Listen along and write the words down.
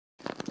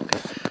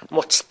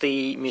What's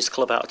the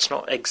musical about? It's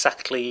not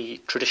exactly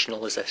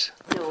traditional, is it?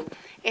 No,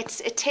 it's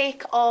a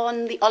take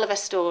on the Oliver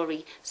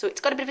story. So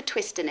it's got a bit of a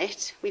twist in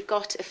it. We've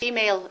got a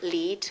female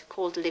lead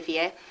called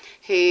Olivia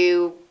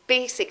who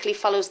basically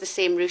follows the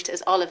same route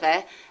as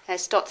Oliver,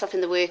 starts off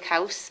in the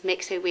workhouse,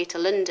 makes her way to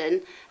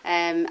London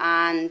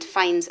and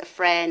finds a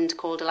friend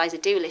called Eliza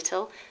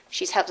Doolittle.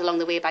 She's helped along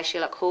the way by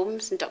Sherlock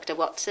Holmes and Dr.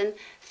 Watson,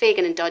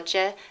 Fagin and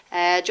Dodger.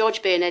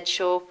 George Bernard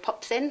Shaw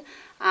pops in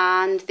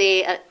and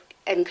they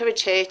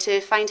encourage her to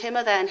find her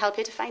mother and help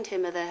her to find her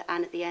mother,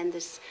 and at the end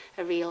there's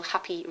a real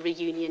happy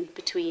reunion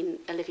between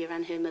Olivia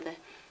and her mother.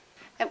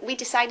 We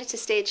decided to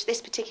stage this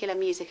particular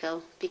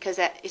musical because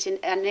it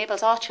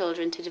enables our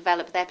children to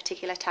develop their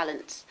particular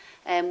talents.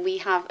 We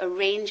have a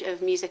range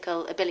of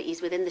musical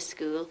abilities within the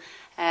school,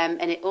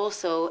 and it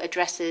also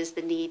addresses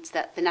the needs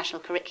that the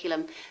national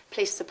curriculum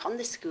places upon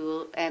the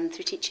school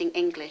through teaching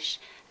English.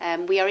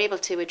 We are able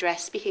to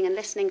address speaking and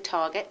listening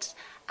targets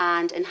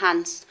and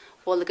enhance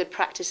all the good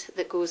practice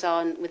that goes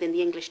on within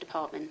the English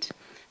department.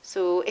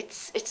 So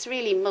it's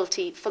really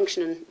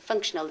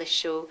functional, this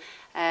show.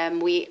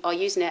 We are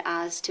using it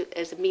as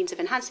a means of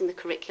enhancing the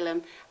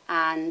curriculum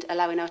and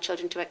allowing our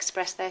children to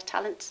express their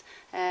talents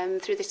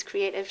through this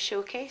creative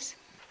showcase.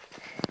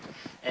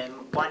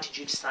 Why did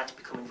you decide to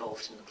become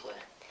involved in the play?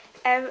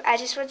 I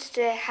just wanted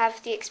to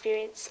have the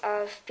experience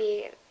of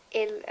being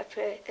in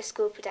a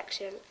school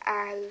production,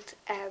 and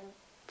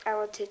I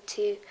wanted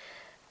to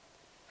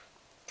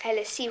kind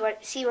of see what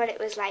it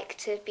was like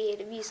to be in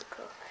a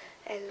musical,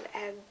 and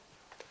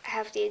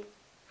have the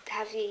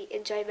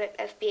enjoyment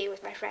of being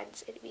with my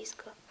friends in a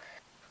musical.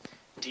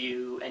 Do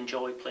you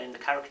enjoy playing the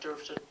character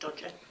of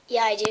Dodger?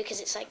 Yeah, I do,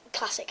 because it's like a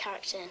classic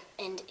character,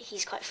 and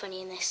he's quite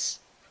funny in this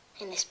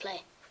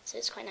play. So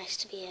it's quite nice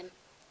to be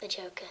the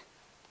Joker.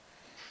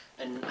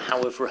 And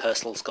how have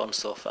rehearsals gone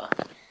so far?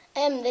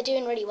 They're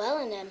doing really well,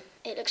 and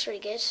it looks really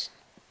good.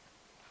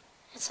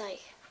 It's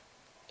like,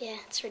 yeah,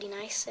 it's really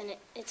nice, and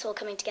it's all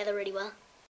coming together really well.